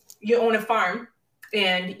you own a farm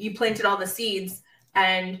and you planted all the seeds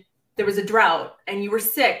and there was a drought and you were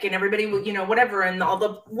sick and everybody, you know, whatever, and all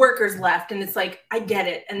the workers left. And it's like, I get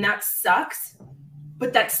it. And that sucks,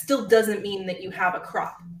 but that still doesn't mean that you have a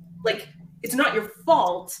crop. Like, it's not your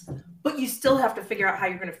fault, but you still have to figure out how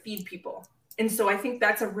you're going to feed people. And so I think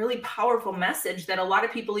that's a really powerful message that a lot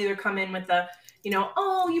of people either come in with a, you know,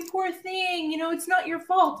 oh, you poor thing, you know, it's not your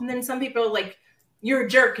fault. And then some people are like, you're a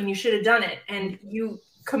jerk and you should have done it. And you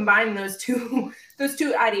combine those two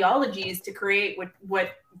ideologies to create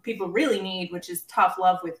what people really need, which is tough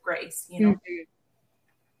love with grace, you know.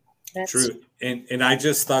 That's true. And I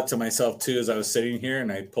just thought to myself too, as I was sitting here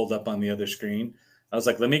and I pulled up on the other screen, I was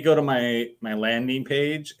like, let me go to my landing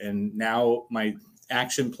page. And now my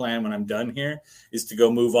action plan when I'm done here is to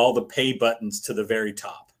go move all the pay buttons to the very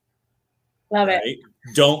top. Love it.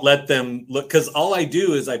 Don't let them look, because all I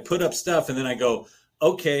do is I put up stuff and then I go,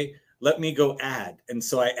 okay, let me go add. And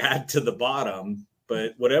so I add to the bottom,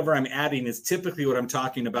 but whatever I'm adding is typically what I'm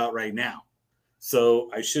talking about right now. So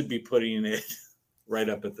I should be putting it right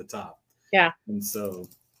up at the top. Yeah. And so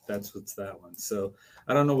that's what's that one. So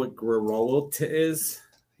I don't know what Gerollt is.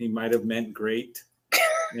 He might have meant great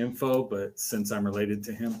info, but since I'm related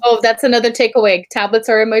to him. Oh, that's another takeaway. Tablets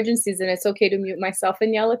are emergencies, and it's okay to mute myself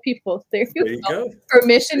and yell at people. There you go.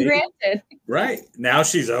 Permission granted. Right. Now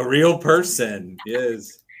she's a real person.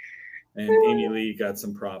 Yes. And Amy Lee got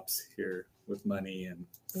some props here with money and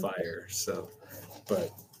fire. So,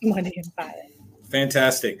 but money and fire.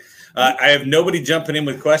 Fantastic. I have nobody jumping in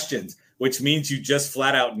with questions, which means you just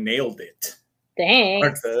flat out nailed it.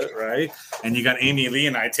 Thanks. Right. And you got Amy Lee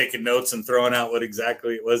and I taking notes and throwing out what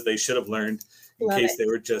exactly it was they should have learned in case they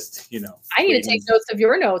were just, you know. I need to take notes of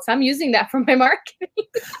your notes. I'm using that for my marketing.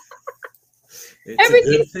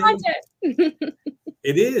 Everything's content.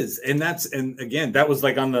 It is. And again, that was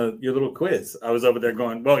like on your little quiz. I was over there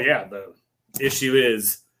going, well, yeah, the issue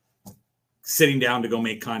is sitting down to go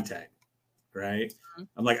make contact. Right. Mm-hmm.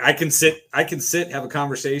 I'm like, I can sit, have a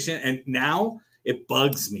conversation. And now it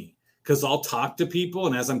bugs me because I'll talk to people.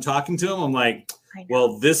 And as I'm talking to them, I'm like,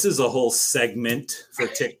 well, this is a whole segment for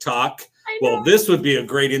TikTok. Well, this would be a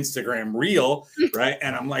great Instagram reel. Right.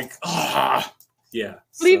 And I'm like, yeah.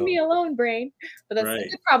 Leave me alone, brain. But that's a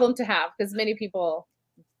good problem to have because many people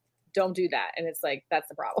don't do that. And it's like, that's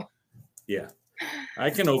the problem. Yeah. I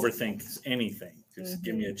can overthink anything. Just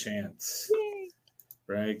give me a chance. Yay.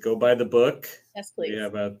 Right. Go buy the book. Yes, please. We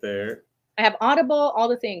have out there. I have Audible, all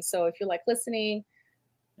the things. So if you like listening.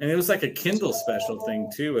 And it was like a Kindle special thing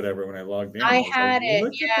too, whatever, when I logged in. I had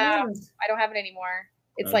it. Yeah. I don't have it anymore.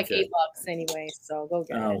 It's like $8 anyway. So go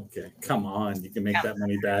get it. Okay. Come on. You can make that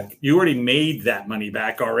money back. You already made that money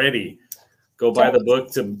back already. Go buy the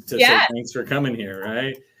book to say thanks for coming here.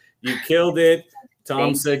 Right. You killed it.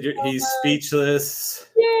 Tom said he's speechless.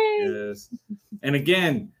 Yay. Yes. And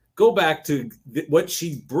again, go back to what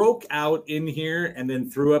she broke out in here and then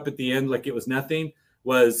threw up at the end like it was nothing,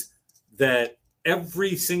 was that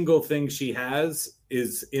every single thing she has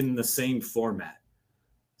is in the same format.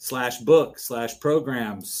 /book,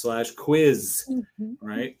 /program, /quiz,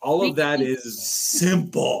 right? All of that is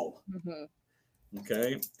simple.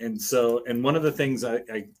 Okay. And one of the things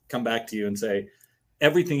I come back to you and say,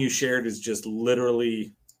 everything you shared is just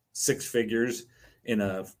literally 6 figures in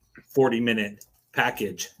a 40-minute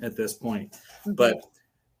package at this point. But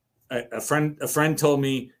a friend told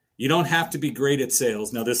me, you don't have to be great at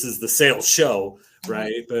sales. Now this is the sales show,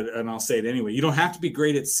 right? And I'll say it anyway. You don't have to be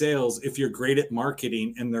great at sales if you're great at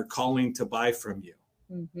marketing and they're calling to buy from you.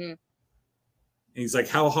 And he's like,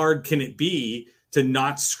 how hard can it be to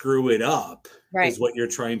not screw it up? Is what you're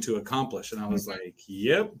trying to accomplish. And I was like,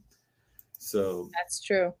 yep. So that's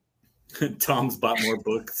true. Tom's bought more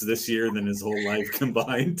books this year than his whole life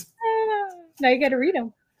combined. Now you got to read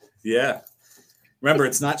them. Yeah. Remember,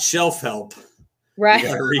 it's not shelf help. Right. You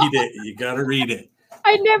got to read it. You got to read it.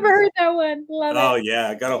 I never heard that one. Love it. Oh yeah.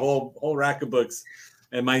 I got a whole rack of books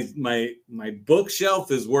and my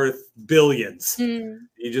bookshelf is worth billions. You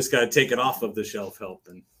just got to take it off of the shelf help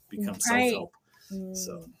and become self-help.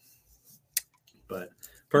 So, but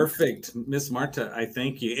perfect. Miss Marta, I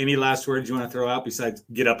thank you. Any last words you want to throw out besides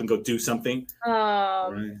get up and go do something?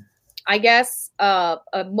 I guess a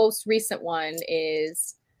most recent one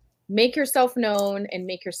is make yourself known and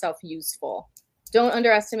make yourself useful. Don't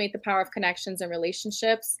underestimate the power of connections and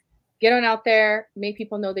relationships. Get on out there, make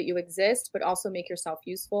people know that you exist, but also make yourself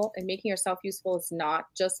useful. And making yourself useful is not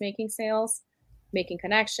just making sales, making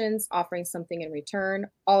connections, offering something in return.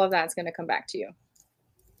 All of that's going to come back to you.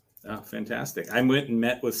 Oh, fantastic. I went and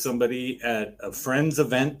met with somebody at a friend's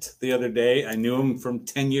event the other day. I knew him from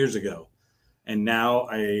 10 years ago. And now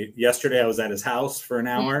yesterday I was at his house for an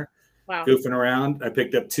hour, Wow. goofing around. I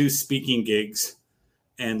picked up 2 speaking gigs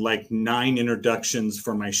and like 9 introductions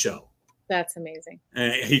for my show. That's amazing.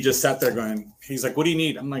 And he just sat there going, he's like, what do you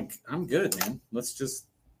need? I'm like, I'm good, man. Let's just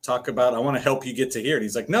talk about, I want to help you get to here. And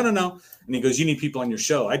he's like, no. And he goes, you need people on your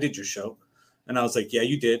show. I did your show. And I was like, yeah,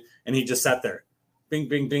 you did. And he just sat there. Bing,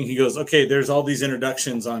 bing, bing. He goes, okay, there's all these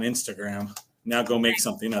introductions on Instagram. Now go make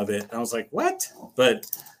something of it. And I was like, what? But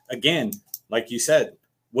again, like you said,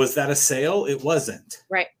 was that a sale? It wasn't.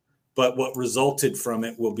 Right. But what resulted from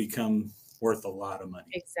it will become worth a lot of money.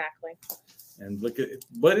 Exactly. And look at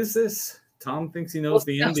what is this? Tom thinks he knows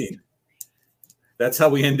the ending. That's how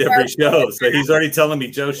we end every show. So he's already telling me,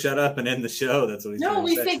 Joe, shut up and end the show. That's what he's No,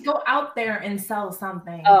 we say. say go out there and sell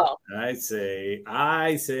something. Oh, I say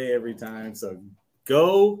every time. So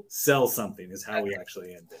go sell something is how we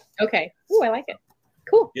actually end it. okay. Ooh, I like it.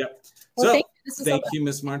 Cool. Yep. Well, So thank you. This was so thank you,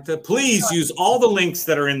 Miss Marta. Please use all the links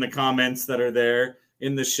that are in the comments that are there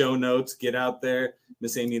in the show notes. Get out there.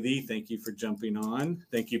 Miss Amy Lee, thank you for jumping on.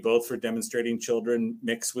 Thank you both for demonstrating children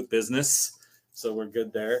mix with business. So we're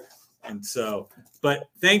good there. And so, but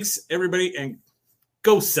thanks everybody, and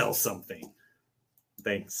go sell something.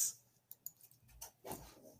 Thanks.